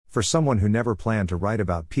For someone who never planned to write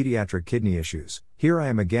about pediatric kidney issues, here I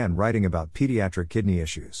am again writing about pediatric kidney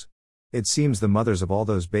issues. It seems the mothers of all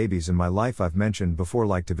those babies in my life I've mentioned before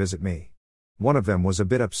like to visit me. One of them was a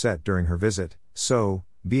bit upset during her visit, so,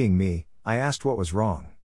 being me, I asked what was wrong.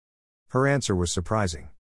 Her answer was surprising.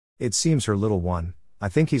 It seems her little one, I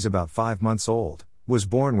think he's about 5 months old, was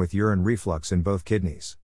born with urine reflux in both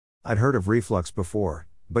kidneys. I'd heard of reflux before,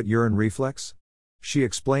 but urine reflux? She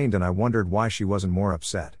explained, and I wondered why she wasn't more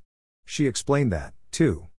upset. She explained that,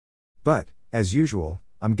 too. But, as usual,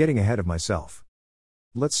 I'm getting ahead of myself.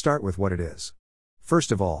 Let's start with what it is.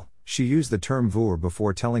 First of all, she used the term VUR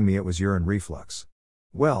before telling me it was urine reflux.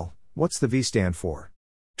 Well, what's the V stand for?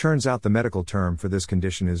 Turns out the medical term for this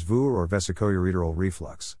condition is VUR or vesicoureteral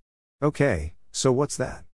reflux. Okay, so what's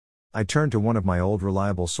that? I turned to one of my old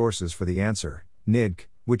reliable sources for the answer, NIDC,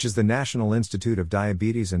 which is the National Institute of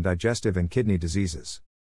Diabetes and Digestive and Kidney Diseases.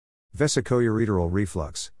 Vesicoureteral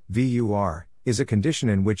reflux, VUR, is a condition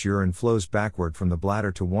in which urine flows backward from the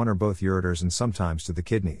bladder to one or both ureters and sometimes to the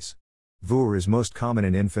kidneys. VUR is most common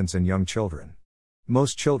in infants and young children.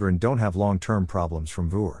 Most children don't have long-term problems from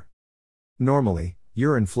VUR. Normally,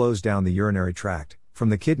 urine flows down the urinary tract, from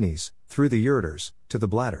the kidneys, through the ureters, to the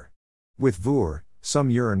bladder. With VUR, some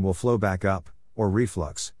urine will flow back up, or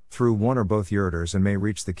reflux, through one or both ureters and may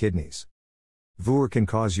reach the kidneys. VUR can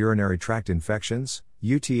cause urinary tract infections,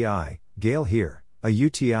 UTI, Gale here. A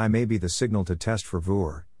UTI may be the signal to test for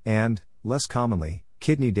VUR, and, less commonly,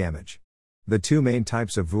 kidney damage. The two main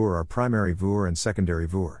types of VUR are primary VUR and secondary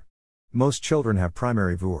VUR. Most children have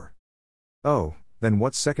primary VUR. Oh, then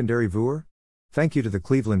what's secondary VUR? Thank you to the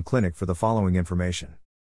Cleveland Clinic for the following information.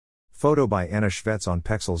 Photo by Anna Schvetz on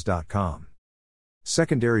Pexels.com.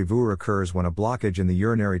 Secondary VUR occurs when a blockage in the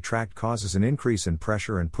urinary tract causes an increase in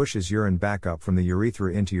pressure and pushes urine back up from the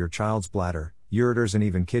urethra into your child's bladder, ureters and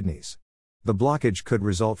even kidneys. The blockage could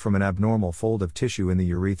result from an abnormal fold of tissue in the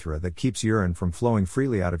urethra that keeps urine from flowing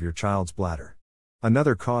freely out of your child's bladder.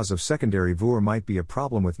 Another cause of secondary VUR might be a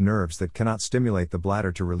problem with nerves that cannot stimulate the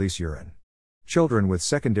bladder to release urine. Children with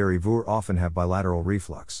secondary VUR often have bilateral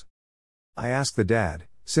reflux. I asked the dad,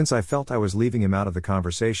 since I felt I was leaving him out of the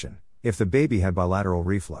conversation, if the baby had bilateral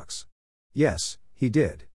reflux. Yes, he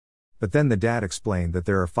did. But then the dad explained that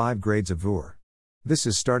there are 5 grades of VUR. This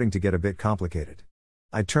is starting to get a bit complicated.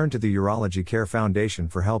 I turned to the Urology Care Foundation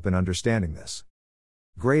for help in understanding this.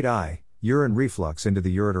 Grade I, urine reflux into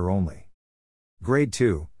the ureter only. Grade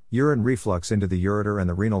II, urine reflux into the ureter and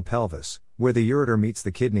the renal pelvis, where the ureter meets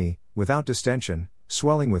the kidney, without distension,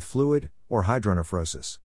 swelling with fluid, or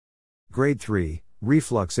hydronephrosis. Grade III,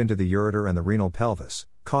 reflux into the ureter and the renal pelvis,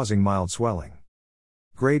 causing mild swelling.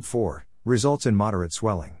 Grade IV, results in moderate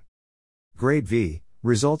swelling. Grade V,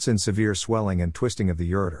 results in severe swelling and twisting of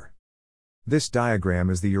the ureter. This diagram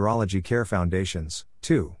is the Urology Care Foundation's,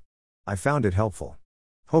 too. I found it helpful.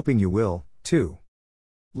 Hoping you will, too.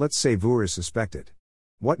 Let's say VUR is suspected.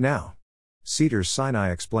 What now? Cedars-Sinai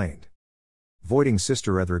explained. Voiding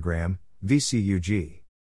cystourethrogram, VCUG.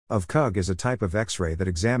 Of CUG is a type of X-ray that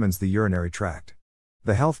examines the urinary tract.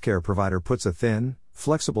 The healthcare provider puts a thin,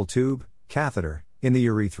 flexible tube, catheter, in the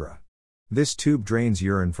urethra. This tube drains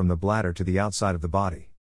urine from the bladder to the outside of the body.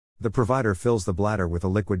 The provider fills the bladder with a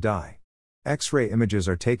liquid dye. X-ray images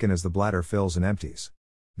are taken as the bladder fills and empties.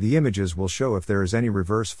 The images will show if there is any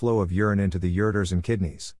reverse flow of urine into the ureters and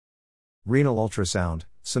kidneys. Renal ultrasound,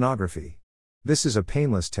 sonography. This is a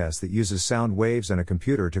painless test that uses sound waves and a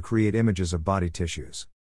computer to create images of body tissues.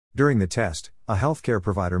 During the test, a healthcare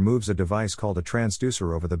provider moves a device called a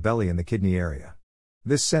transducer over the belly and the kidney area.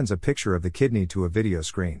 This sends a picture of the kidney to a video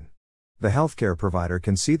screen. The healthcare provider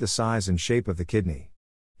can see the size and shape of the kidney.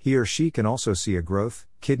 He or she can also see a growth,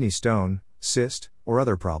 kidney stone, cyst, or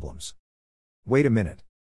other problems. Wait a minute.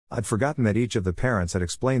 I'd forgotten that each of the parents had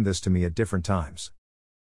explained this to me at different times.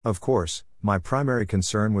 Of course, my primary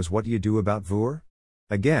concern was what do you do about VUR?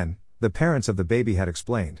 Again, the parents of the baby had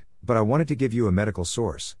explained, but I wanted to give you a medical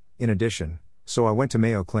source, in addition, so I went to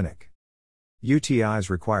Mayo Clinic. UTIs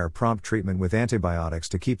require prompt treatment with antibiotics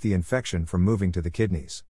to keep the infection from moving to the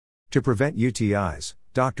kidneys. To prevent UTIs,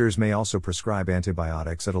 doctors may also prescribe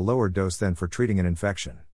antibiotics at a lower dose than for treating an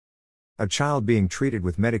infection. A child being treated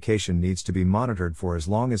with medication needs to be monitored for as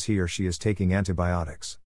long as he or she is taking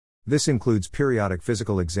antibiotics. This includes periodic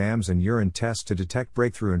physical exams and urine tests to detect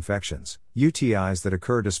breakthrough infections, UTIs that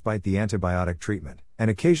occur despite the antibiotic treatment,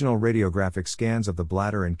 and occasional radiographic scans of the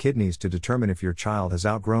bladder and kidneys to determine if your child has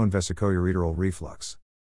outgrown vesicoureteral reflux.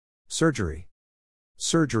 Surgery.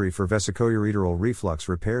 Surgery for vesicoureteral reflux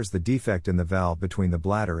repairs the defect in the valve between the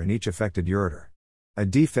bladder and each affected ureter. A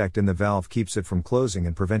defect in the valve keeps it from closing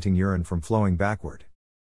and preventing urine from flowing backward.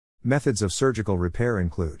 Methods of surgical repair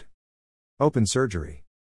include open surgery.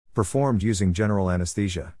 Performed using general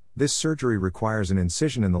anesthesia, this surgery requires an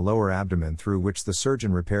incision in the lower abdomen through which the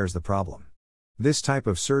surgeon repairs the problem. This type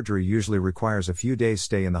of surgery usually requires a few days'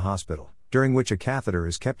 stay in the hospital, during which a catheter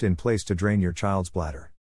is kept in place to drain your child's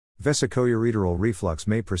bladder. Vesicoureteral reflux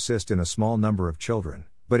may persist in a small number of children,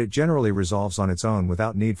 but it generally resolves on its own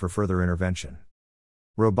without need for further intervention.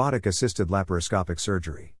 Robotic-assisted laparoscopic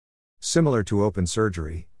surgery. Similar to open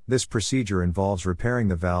surgery, this procedure involves repairing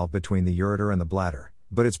the valve between the ureter and the bladder,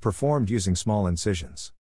 but it's performed using small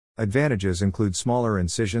incisions. Advantages include smaller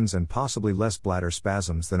incisions and possibly less bladder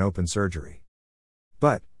spasms than open surgery.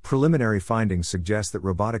 But, preliminary findings suggest that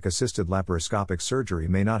robotic-assisted laparoscopic surgery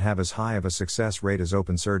may not have as high of a success rate as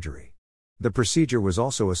open surgery. The procedure was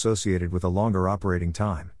also associated with a longer operating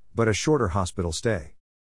time, but a shorter hospital stay.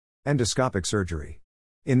 Endoscopic surgery.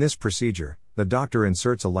 In this procedure, the doctor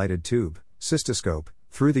inserts a lighted tube, cystoscope,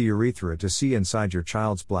 through the urethra to see inside your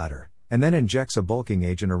child's bladder, and then injects a bulking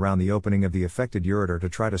agent around the opening of the affected ureter to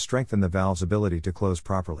try to strengthen the valve's ability to close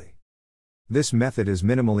properly. This method is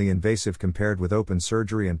minimally invasive compared with open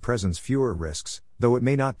surgery and presents fewer risks, though it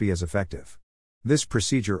may not be as effective. This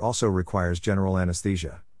procedure also requires general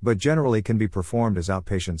anesthesia, but generally can be performed as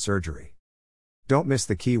outpatient surgery. Don't miss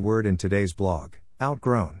the key word in today's blog,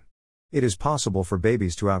 outgrown. It is possible for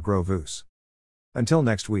babies to outgrow VUS. Until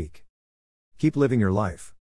next week. Keep living your life.